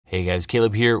Hey guys,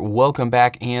 Caleb here, welcome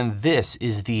back, and this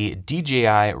is the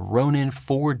DJI Ronin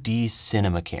 4D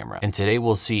cinema camera. And today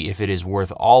we'll see if it is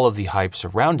worth all of the hype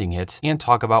surrounding it and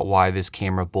talk about why this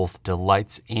camera both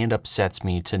delights and upsets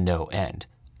me to no end,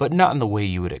 but not in the way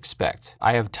you would expect.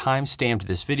 I have time-stamped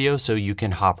this video so you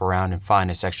can hop around and find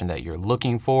a section that you're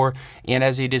looking for. And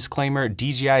as a disclaimer,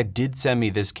 DJI did send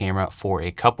me this camera for a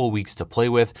couple weeks to play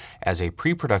with as a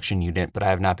pre-production unit, but I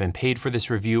have not been paid for this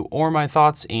review or my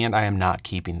thoughts, and I am not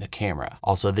keeping the camera.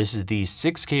 Also, this is the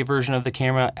 6K version of the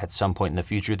camera. At some point in the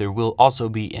future, there will also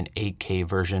be an 8K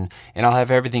version, and I'll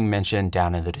have everything mentioned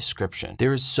down in the description.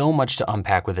 There is so much to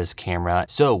unpack with this camera,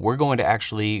 so we're going to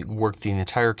actually work the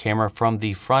entire camera from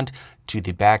the front to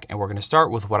the back, and we're going to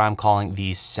start with what I'm calling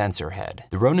the sensor head.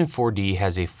 The Ronin 4D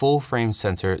has a full frame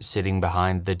sensor sitting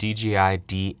behind the DJI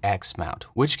DX mount,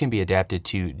 which can be adapted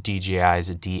to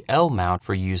DJI's DL mount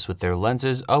for use with their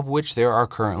lenses, of which there are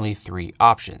currently 3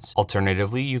 options.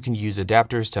 Alternatively, you can use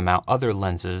adapters to mount other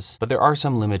lenses, but there are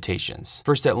some limitations.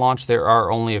 First, at launch, there are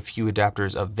only a few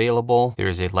adapters available. There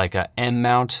is a Leica M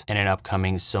mount and an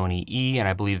upcoming Sony E, and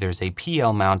I believe there's a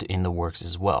PL mount in the works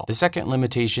as well. The second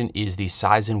limitation is the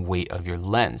size and weight of your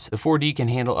lens. The 4D can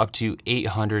handle up to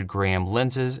 800 gram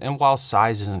lenses, and while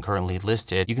size isn't currently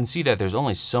listed, you can see that there's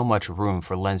only so much room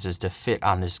for lenses to fit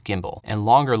on this gimbal, and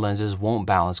longer lenses won't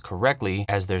balance correctly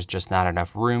as there's just not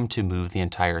enough room to move the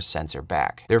entire sensor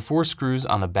back. There are 4 screws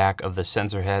on the back of the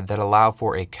sensor head that allow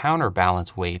for a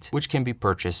counterbalance weight, which can be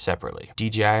purchased separately.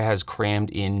 DJI has crammed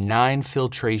in 9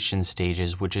 filtration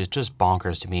stages, which is just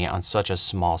bonkers to me on such a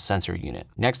small sensor unit.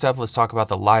 Next up, let's talk about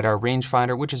the LiDAR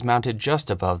rangefinder, which is mounted just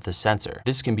above the sensor.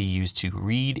 This can be used to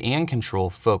read and control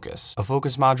focus. A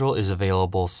focus module is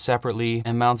available separately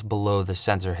and mounts below the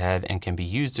sensor head and can be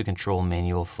used to control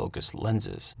manual focus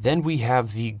lenses. Then we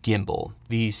have the gimbal.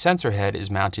 The sensor head is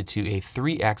mounted to a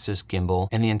 3-axis gimbal,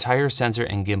 and the entire sensor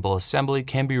and gimbal assembly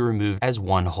can be removed as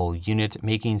one whole unit,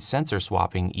 making sensor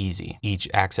swapping easy. Each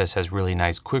axis has really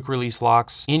nice quick release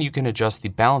locks, and you can adjust the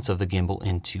balance of the gimbal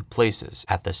in 2 places,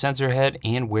 at the sensor head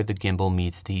and where the gimbal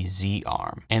meets the Z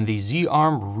arm. And the Z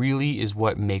arm really is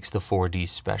what makes the 4D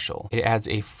special. It adds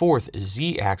a 4th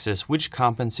Z axis which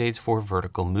compensates for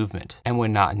vertical movement, and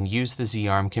when not in use, the Z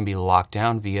arm can be locked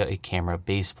down via a camera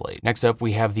base plate. Next up,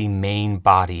 we have the main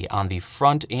body. On the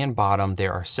front and bottom,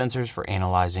 there are sensors for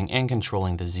analyzing and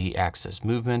controlling the Z axis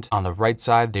movement. On the right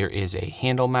side, there is a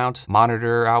handle mount,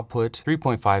 monitor output,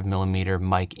 3.5mm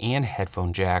mic and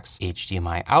headphone jacks,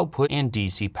 HDMI output, and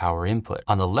DC power input.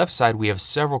 On the left side, we have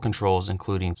several controls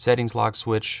including settings lock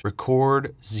switch,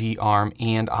 record, Z arm,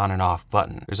 and on and off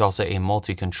button. There's also a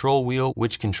multi-control wheel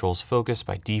which controls focus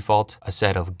by default, a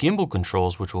set of gimbal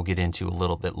controls which we'll get into a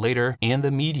little bit later, and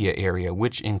the media area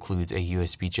which includes a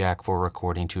USB jack for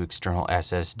recording to external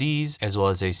SSDs, as well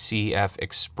as a CF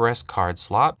Express card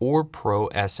slot or Pro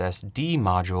SSD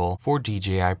module for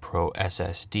DJI Pro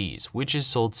SSDs, which is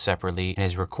sold separately and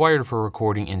is required for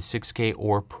recording in 6K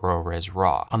or ProRes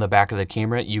RAW. On the back of the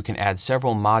camera, you can add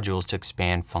several modules to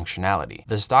expand functionality.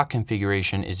 The stock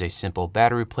configuration is a simple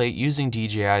battery plate using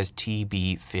DJI's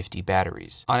TB50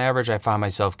 batteries. On average, I find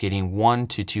myself getting 1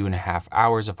 to 2.5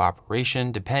 hours of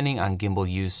operation depending on gimbal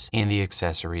use and the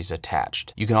accessories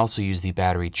attached. You can also use the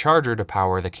battery charger to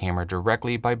power the camera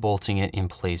directly by bolting it in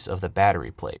place of the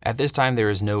battery plate. At this time, there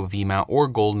is no V-mount or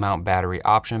gold mount battery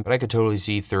option, but I could totally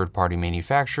see third-party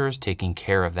manufacturers taking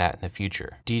care of that in the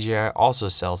future. DJI also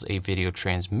sells a video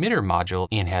transmitter module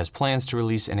and has plans to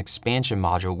release an expansion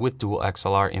module with dual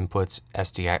XLR inputs,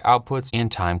 SDI outputs, and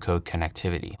timecode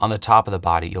connectivity. On the top of the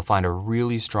body, you'll find a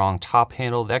really strong top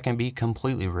handle that can be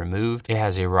completely removed. It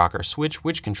has a rocker switch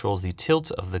which controls the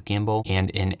tilt of the gimbal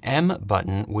and an M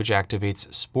button which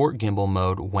activates sport gimbal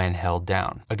mode when held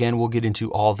down. Again, we'll get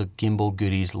into all the gimbal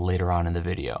goodies later on in the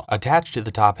video. Attached to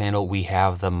the top handle, we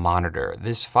have the monitor.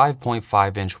 This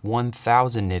 5.5-inch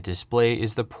 1000 nit display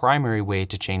is the primary way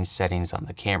to change settings on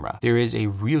the camera. There is a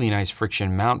really nice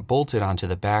friction mount bolted onto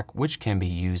the back which can be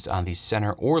used on the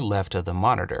center or left of the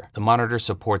monitor. The monitor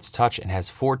supports touch and has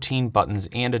 14 buttons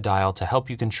and a dial to help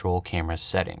you control camera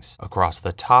settings. Across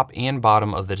the top and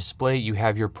bottom of the display, you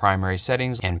have your primary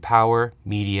settings, and power,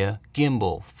 media,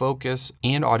 gimbal, focus,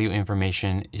 and audio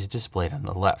information is displayed on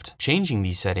the left. Changing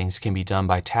these settings can be done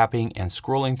by tapping and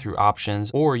scrolling through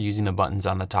options or using the buttons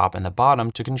on the top and the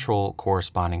bottom to control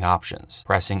corresponding options.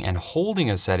 Pressing and holding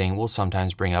a setting will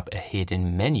sometimes bring up a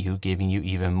hidden menu, giving you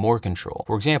even more control.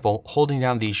 For example, holding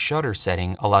down the shutter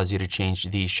setting allows you to change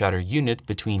the shutter unit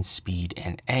between speed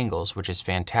and angles, which is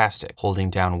fantastic. Holding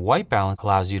down white balance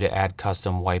allows you to add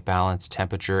custom white balance,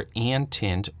 temperature, and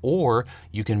tint, or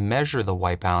you can measure the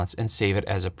white balance response and save it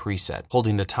as a preset.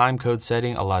 Holding the timecode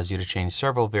setting allows you to change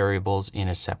several variables in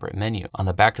a separate menu. On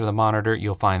the back of the monitor,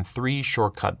 you'll find 3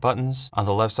 shortcut buttons. On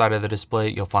the left side of the display,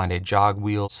 you'll find a jog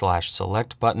wheel /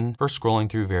 select button for scrolling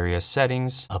through various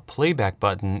settings, a playback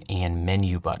button, and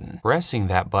menu button. Pressing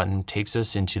that button takes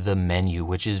us into the menu,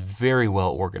 which is very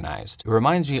well organized. It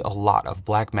reminds me a lot of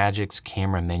Blackmagic's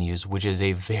camera menus, which is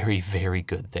a very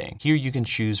good thing. Here you can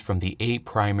choose from the 8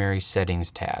 primary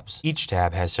settings tabs. Each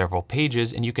tab has several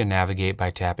pages, and you can navigate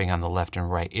by tapping on the left and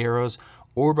right arrows,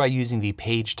 or by using the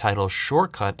page title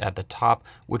shortcut at the top,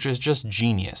 which is just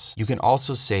genius. You can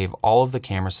also save all of the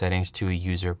camera settings to a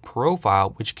user profile,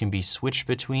 which can be switched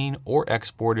between or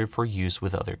exported for use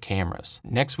with other cameras.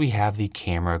 Next, we have the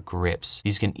camera grips.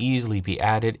 These can easily be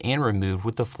added and removed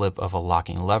with the flip of a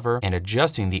locking lever, and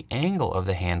adjusting the angle of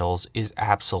the handles is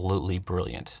absolutely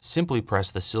brilliant. Simply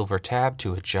press the silver tab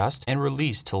to adjust and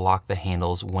release to lock the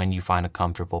handles when you find a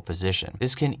comfortable position.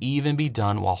 This can even be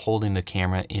done while holding the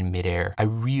camera in midair. I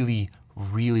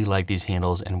really like these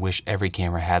handles and wish every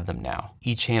camera had them now.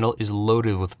 Each handle is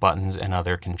loaded with buttons and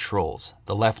other controls.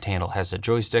 The left handle has a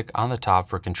joystick on the top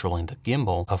for controlling the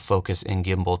gimbal, a focus and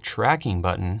gimbal tracking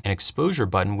button, an exposure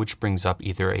button which brings up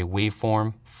either a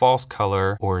waveform, false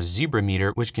color, or zebra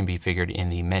meter, which can be figured in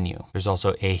the menu. There's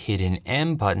also a hidden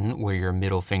M button where your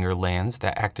middle finger lands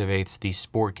that activates the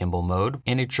sport gimbal mode,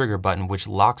 and a trigger button which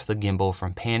locks the gimbal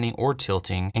from panning or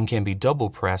tilting and can be double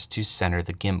pressed to center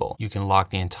the gimbal. You can lock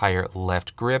the entire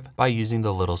left grip by using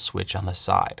the little switch on the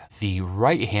side. The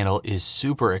right handle is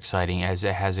super exciting as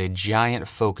it has a giant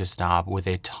focus knob with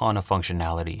a ton of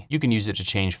functionality. You can use it to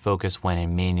change focus when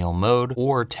in manual mode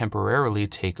or temporarily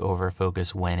take over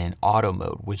focus when in auto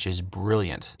mode, which is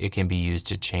brilliant. It can be used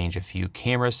to change a few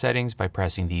camera settings by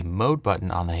pressing the mode button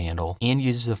on the handle and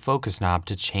use the focus knob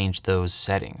to change those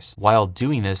settings. While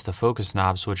doing this, the focus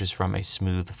knob switches from a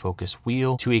smooth focus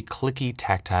wheel to a clicky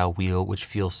tactile wheel, which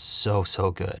feels so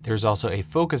good. There's also a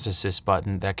focus assist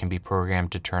button that can be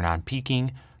programmed to turn on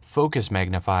peaking, focus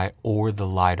magnify, or the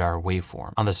LiDAR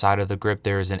waveform. On the side of the grip,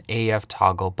 there is an AF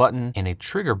toggle button and a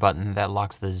trigger button that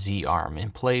locks the Z arm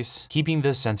in place, keeping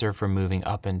the sensor from moving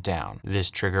up and down. This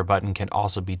trigger button can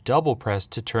also be double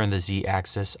pressed to turn the Z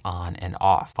axis on and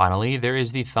off. Finally, there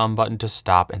is the thumb button to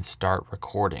stop and start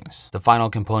recordings. The final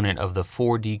component of the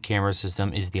 4D camera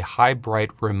system is the high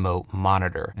bright remote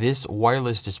monitor. This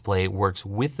wireless display works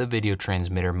with the video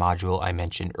transmitter module I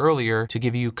mentioned earlier to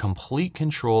give you complete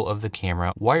control of the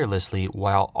camera wirelessly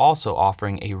while also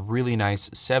offering a really nice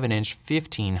 7-inch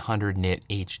 1500 nit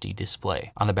HD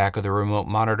display. On the back of the remote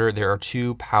monitor, there are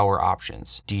 2 power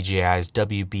options: DJI's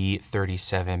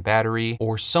WB37 battery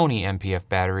or Sony MPF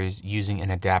batteries using an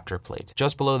adapter plate.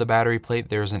 Just below the battery plate,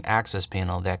 there's an access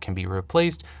panel that can be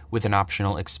replaced with an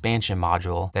optional expansion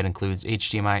module that includes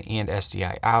HDMI and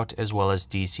SDI out as well as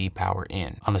DC power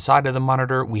in. On the side of the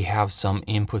monitor, we have some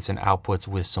inputs and outputs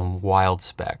with some wild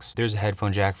specs. There's a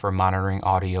headphone jack for monitoring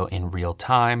audio in real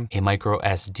time, a micro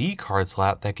SD card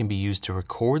slot that can be used to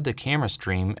record the camera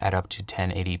stream at up to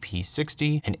 1080p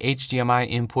 60, an HDMI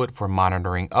input for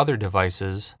monitoring other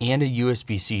devices, and a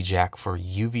USB-C jack for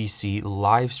UVC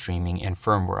live streaming and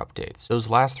firmware updates. Those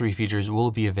last 3 features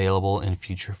will be available in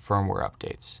future firmware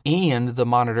updates. And the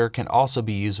monitor can also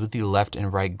be used with the left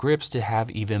and right grips to have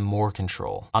even more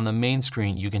control. On the main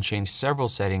screen, you can change several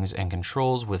settings and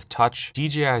controls with touch.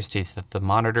 DJI states that the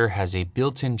monitor has a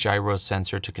built-in gyro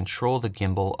sensor to control the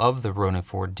gimbal of the Ronin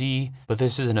 4D, but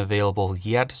this isn't available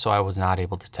yet, so I was not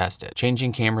able to test it.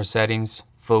 Changing camera settings,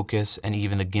 focus, and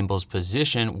even the gimbal's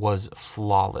position was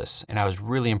flawless, and I was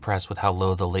really impressed with how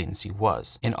low the latency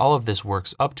was. And all of this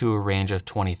works up to a range of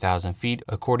 20,000 feet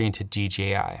according to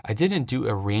DJI. I didn't do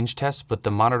a range test, but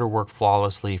the monitor worked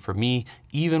flawlessly for me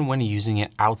even when using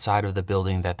it outside of the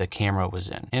building that the camera was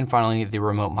in. And finally, the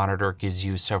remote monitor gives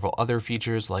you several other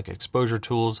features like exposure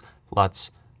tools,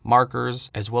 LUTs,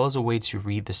 markers, as well as a way to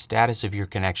read the status of your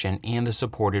connection and the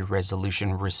supported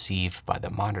resolution received by the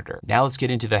monitor. Now let's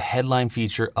get into the headline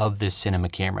feature of this cinema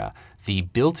camera: the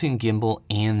built-in gimbal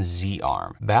and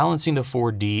Z-arm. Balancing the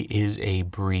 4D is a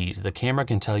breeze. The camera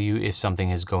can tell you if something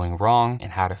is going wrong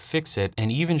and how to fix it,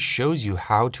 and even shows you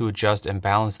how to adjust and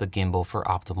balance the gimbal for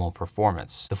optimal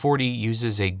performance. The 4D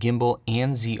uses a gimbal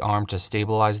and Z-arm to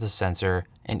stabilize the sensor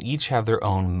and each have their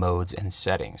own modes and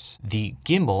settings. The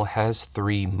gimbal has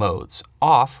 3 modes.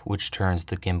 Off, which turns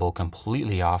the gimbal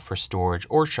completely off for storage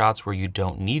or shots where you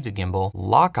don't need the gimbal.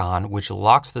 Lock on, which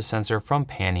locks the sensor from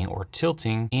panning or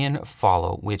tilting. And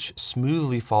follow, which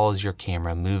smoothly follows your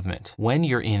camera movement. When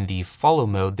you're in the follow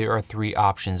mode, there are 3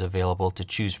 options available to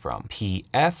choose from.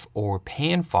 PF or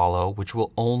pan follow, which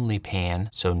will only pan,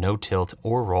 so no tilt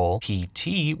or roll.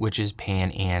 PT, which is pan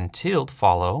and tilt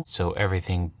follow, so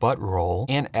everything but roll.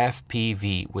 And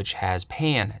FPV, which has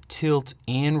pan, tilt,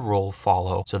 and roll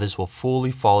follow, so this will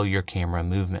fully follow your camera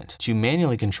movement. To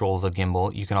manually control the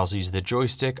gimbal, you can also use the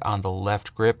joystick on the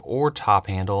left grip or top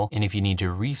handle, and if you need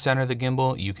to recenter the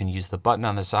gimbal, you can use the button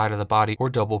on the side of the body or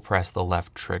double press the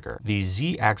left trigger. The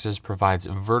Z-axis provides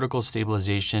vertical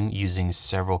stabilization using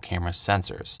several camera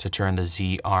sensors. To turn the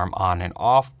Z arm on and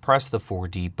off, press the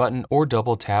 4D button or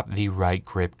double tap the right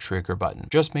grip trigger button.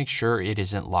 Just make sure it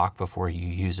isn't locked before you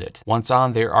use it. Once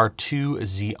on, there are 2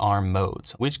 Z arm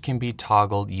modes, which can be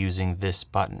toggled using this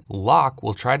button. Lock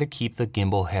will try to keep the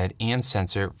gimbal head and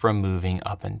sensor from moving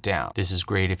up and down. This is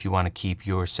great if you want to keep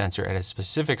your sensor at a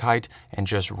specific height and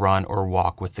just run or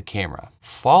walk with the camera.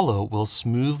 Follow will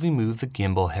smoothly move the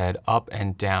gimbal head up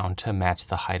and down to match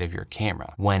the height of your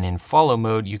camera. When in follow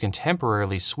mode, you can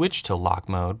temporarily switch to lock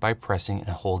mode by pressing and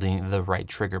holding the right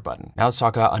trigger button. Now let's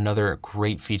talk about another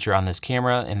great feature on this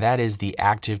camera, and that is the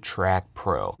Active Track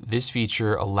Pro. This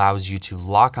feature allows you to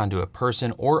lock onto a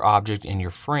person or object in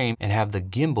your frame and have the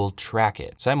gimbal track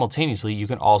it. Simultaneously, you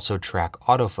can also track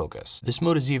autofocus. This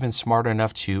mode is even smart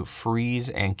enough to freeze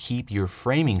and keep your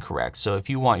framing correct. So if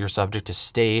you want your subject to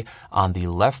stay on the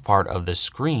left part of the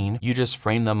screen, you just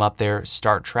frame them up there,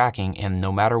 start tracking, and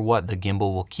no matter what, the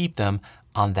gimbal will keep them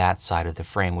on that side of the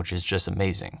frame, which is just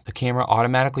amazing. The camera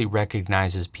automatically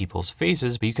recognizes people's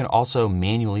faces, but you can also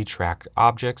manually track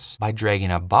objects by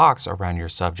dragging a box around your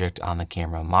subject on the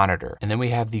camera monitor. And then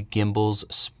we have the gimbal's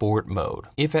sport mode.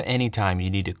 If at any time you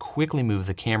need to quickly move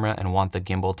the camera and want the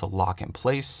gimbal to lock in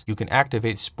place, you can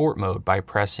activate sport mode by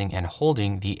pressing and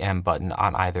holding the M button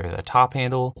on either the top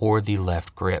handle or the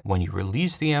left grip. When you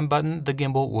release the M button, the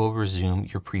gimbal will resume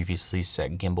your previously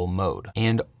set gimbal mode.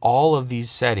 And all of these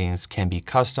settings can be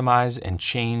customized and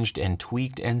changed and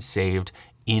tweaked and saved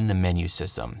in the menu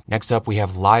system. Next up, we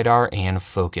have LiDAR and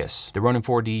focus. The Ronin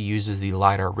 4D uses the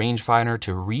LiDAR rangefinder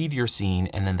to read your scene,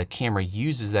 and then the camera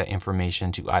uses that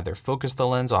information to either focus the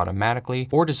lens automatically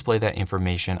or display that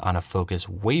information on a focus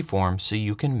waveform so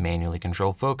you can manually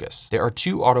control focus. There are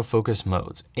 2 autofocus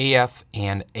modes, AF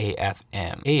and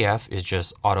AFM. AF is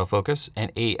just autofocus,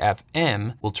 and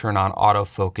AFM will turn on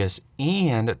autofocus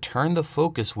and turn the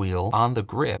focus wheel on the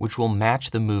grip, which will match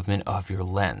the movement of your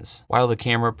lens. While the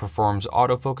camera performs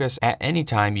autofocus, at any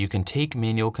time you can take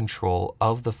manual control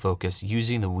of the focus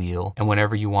using the wheel, and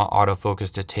whenever you want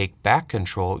autofocus to take back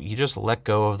control, you just let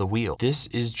go of the wheel. This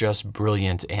is just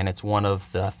brilliant, and it's one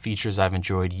of the features I've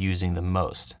enjoyed using the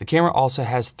most. The camera also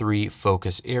has 3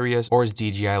 focus areas, or as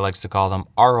DJI likes to call them,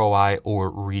 ROI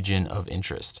or region of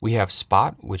interest. We have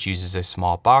Spot, which uses a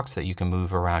small box that you can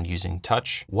move around using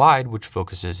touch. Wide, which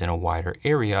focuses in a wider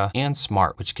area, and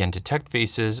Smart, which can detect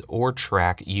faces or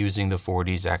track using the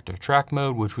 4D's active track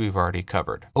mode, which we've already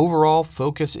covered. Overall,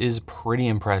 focus is pretty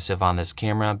impressive on this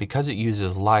camera. Because it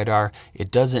uses LiDAR,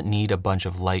 it doesn't need a bunch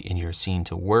of light in your scene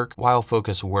to work. While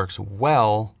focus works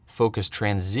well, focus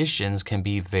transitions can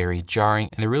be very jarring,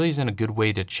 and there really isn't a good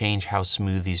way to change how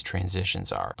smooth these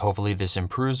transitions are. Hopefully this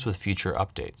improves with future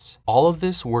updates. All of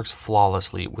this works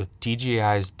flawlessly with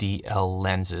DJI's DL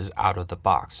lenses out of the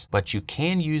box, but you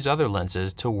can use other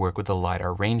lenses to work with the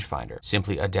LiDAR rangefinder.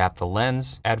 Simply adapt the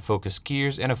lens, add focus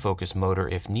gears and a focus motor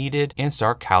if needed, and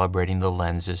start calibrating the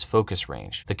lens's focus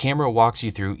range. The camera walks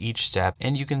you through each step,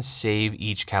 and you can save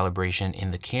each calibration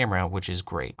in the camera, which is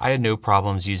great. I had no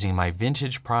problems using my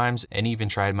vintage primes and even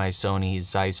tried my Sony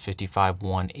Zeiss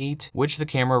 55-1.8, which the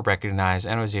camera recognized,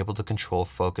 and I was able to control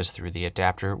focus through the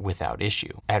adapter without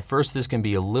issue. At first, this can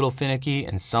be a little finicky,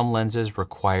 and some lenses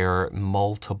require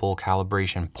multiple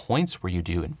calibration points where you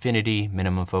do infinity,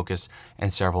 minimum focus,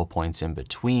 and several points in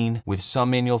between. With some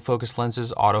manual focus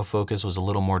lenses, autofocus was a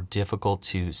little more difficult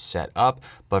to set up,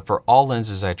 but for all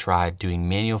lenses I tried, doing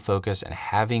manual focus and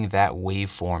having that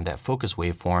waveform, that focus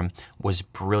waveform, was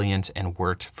brilliant and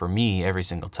worked for me every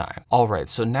single time. All right,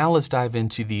 so now let's dive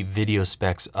into the video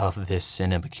specs of this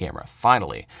cinema camera,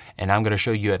 finally. And I'm gonna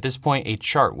show you at this point a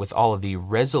chart with all of the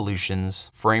resolutions,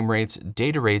 frame rates,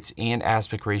 data rates, and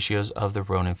aspect ratios of the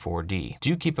Ronin 4D.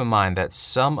 Do keep in mind that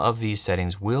some of these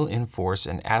settings will enforce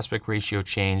an aspect ratio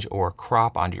change or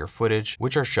crop onto your footage,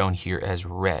 which are shown here as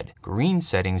red. Green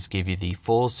settings give you the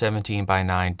full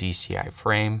 17:9 DCI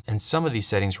frame, and some of these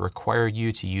settings require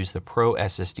you to use the Pro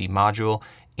SSD module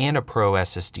and a Pro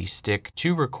SSD stick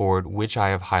to record, which I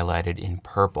have highlighted in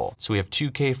purple. So we have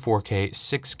 2K, 4K,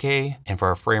 6K, and for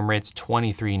our frame rates,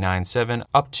 2397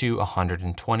 up to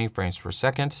 120 frames per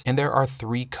second. And there are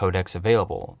 3 codecs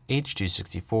available: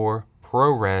 H.264,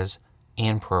 ProRes,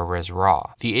 and ProRes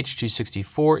RAW. The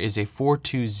H.264 is a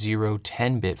 420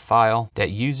 10-bit file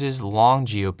that uses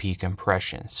LongGOP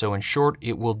compression. So in short,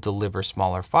 it will deliver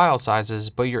smaller file sizes,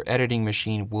 but your editing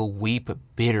machine will weep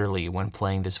bitterly when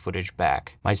playing this footage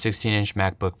back. My 16-inch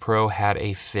MacBook Pro had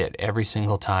a fit every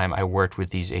single time I worked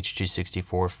with these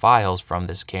H.264 files from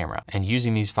this camera, and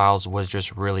using these files was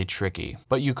just really tricky.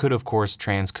 But you could of course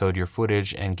transcode your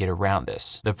footage and get around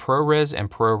this. The ProRes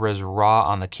and ProRes RAW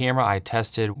on the camera I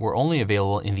tested were only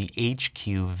available in the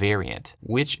HQ variant,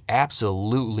 which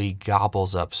absolutely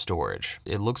gobbles up storage.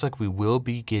 It looks like we will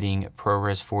be getting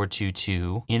ProRes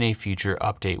 422 in a future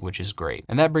update, which is great.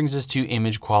 And that brings us to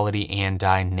image quality and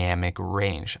dynamic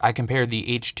range. I compared the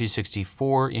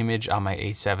H.264 image on my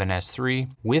A7S III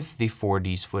with the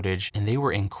 4D's footage, and they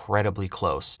were incredibly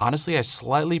close. Honestly, I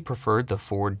slightly preferred the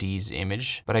 4D's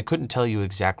image, but I couldn't tell you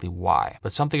exactly why.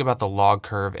 But something about the log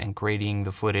curve and grading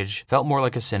the footage felt more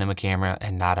like a cinema camera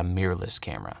and not a mirrorless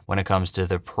camera. When it comes to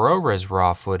the ProRes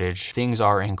RAW footage, things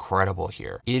are incredible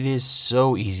here. It is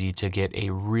so easy to get a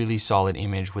really solid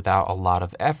image without a lot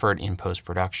of effort in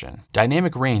post-production.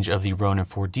 Dynamic range of the Ronin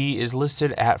 4D is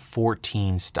listed at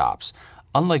 14 stops.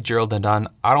 Unlike Gerald and Dunn,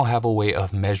 I don't have a way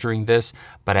of measuring this,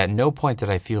 but at no point did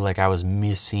I feel like I was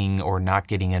missing or not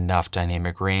getting enough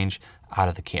dynamic range out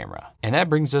of the camera. And that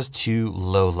brings us to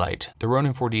low light. The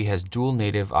Ronin 4D has dual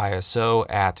native ISO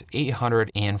at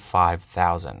 800 and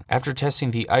 5000. After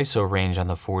testing the ISO range on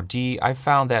the 4D, I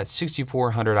found that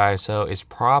 6400 ISO is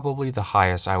probably the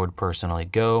highest I would personally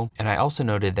go. And I also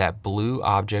noted that blue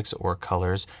objects or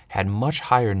colors had much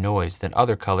higher noise than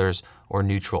other colors or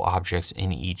neutral objects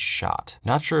in each shot.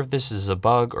 Not sure if this is a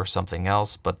bug or something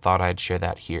else, but thought I'd share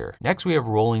that here. Next, we have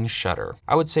rolling shutter.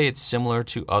 I would say it's similar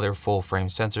to other full frame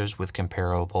sensors with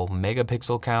comparable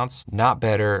megapixel counts. Not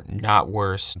better, not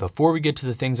worse. Before we get to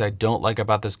the things I don't like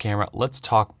about this camera, let's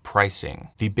talk pricing.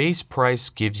 The base price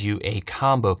gives you a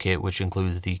combo kit, which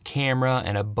includes the camera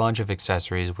and a bunch of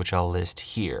accessories, which I'll list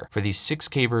here. For the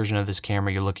 6K version of this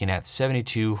camera, you're looking at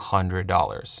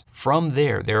 $7,200. From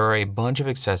there are a bunch of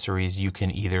accessories you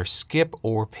can either skip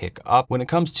or pick up. When it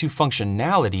comes to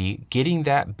functionality, getting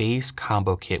that base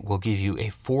combo kit will give you a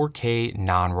 4K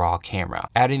non-RAW camera.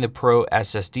 Adding the Pro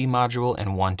SSD module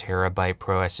and 1TB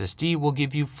Pro SSD will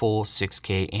give you full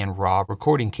 6K and RAW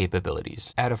recording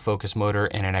capabilities. Add a focus motor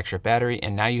and an extra battery,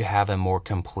 and now you have a more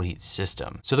complete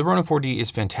system. So the Ronin 4D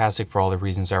is fantastic for all the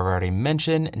reasons I've already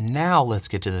mentioned. Now let's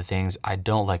get to the things I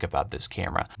don't like about this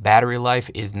camera. Battery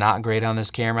life is not great on this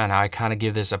camera. Now I kind of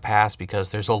give this a pass because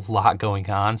there's a lot going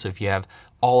on. So if you have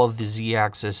all of the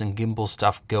Z-axis and gimbal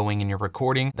stuff going in your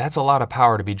recording, that's a lot of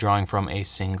power to be drawing from a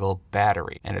single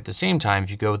battery. And at the same time,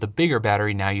 if you go with a bigger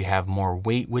battery, now you have more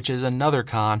weight, which is another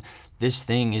con. This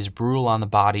thing is brutal on the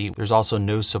body. There's also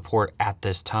no support at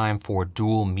this time for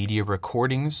dual media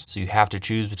recordings, so you have to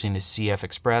choose between the CF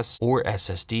Express or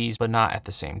SSDs, but not at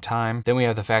the same time. Then we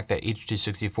have the fact that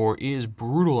H.264 is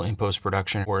brutal in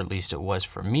post-production, or at least it was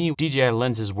for me. DJI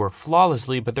lenses work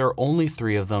flawlessly, but there are only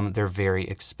 3 of them. They're very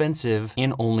expensive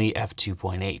and only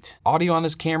f2.8. Audio on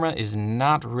this camera is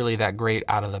not really that great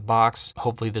out of the box.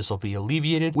 Hopefully this will be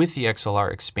alleviated with the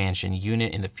XLR expansion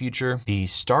unit in the future. The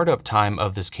startup time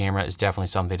of this camera is definitely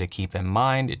something to keep in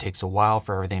mind. It takes a while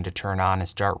for everything to turn on and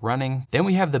start running. Then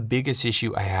we have the biggest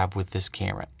issue I have with this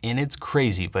camera, and it's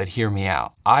crazy, but hear me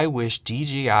out. I wish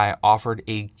DJI offered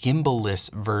a gimbal-less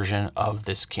version of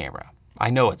this camera.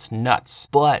 I know it's nuts,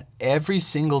 but every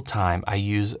single time I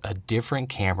use a different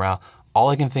camera, all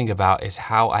I can think about is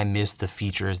how I miss the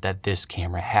features that this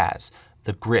camera has.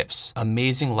 The grips,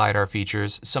 amazing LiDAR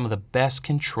features, some of the best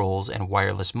controls and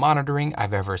wireless monitoring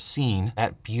I've ever seen,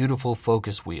 that beautiful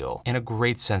focus wheel, and a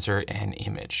great sensor and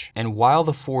image. And while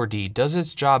the 4D does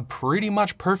its job pretty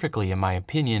much perfectly in my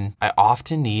opinion, I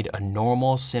often need a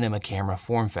normal cinema camera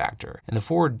form factor, and the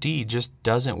 4D just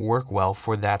doesn't work well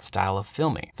for that style of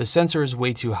filming. The sensor is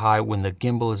way too high when the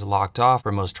gimbal is locked off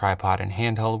for most tripod and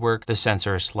handheld work. The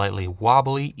sensor is slightly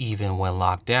wobbly even when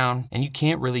locked down, and you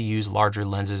can't really use larger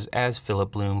lenses as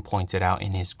Philip Bloom pointed out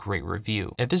in his great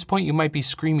review. At this point, you might be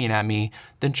screaming at me,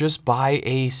 then just buy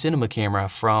a cinema camera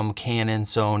from Canon,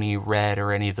 Sony, Red,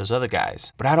 or any of those other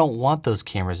guys. But I don't want those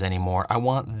cameras anymore. I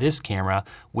want this camera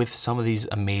with some of these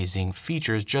amazing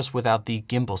features just without the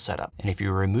gimbal setup. And if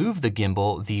you remove the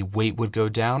gimbal, the weight would go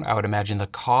down. I would imagine the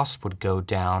cost would go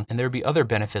down, and there'd be other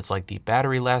benefits like the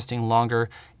battery lasting longer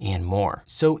and more.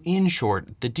 So in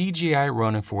short, the DJI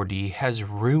Ronin 4D has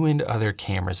ruined other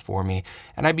cameras for me,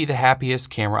 and I'd be the happiest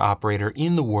camera operator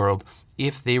in the world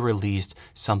if they released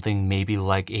something maybe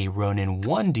like a Ronin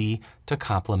 1D to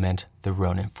complement the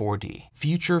Ronin 4D.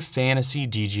 Future fantasy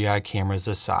DJI cameras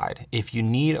aside, if you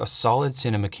need a solid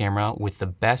cinema camera with the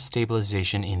best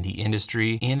stabilization in the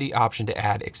industry and the option to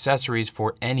add accessories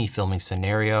for any filming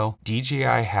scenario,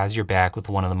 DJI has your back with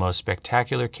one of the most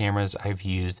spectacular cameras I've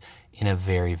used in a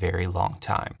very, very long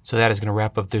time. So that is going to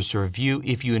wrap up this review.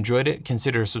 If you enjoyed it,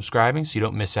 consider subscribing so you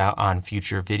don't miss out on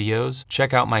future videos.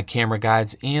 Check out my camera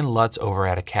guides and LUTs over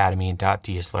at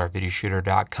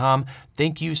academy.dslrvideoshooter.com.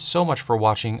 Thank you so much for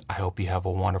watching. I hope you have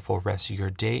a wonderful rest of your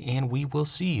day, and we will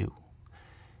see you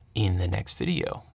in the next video.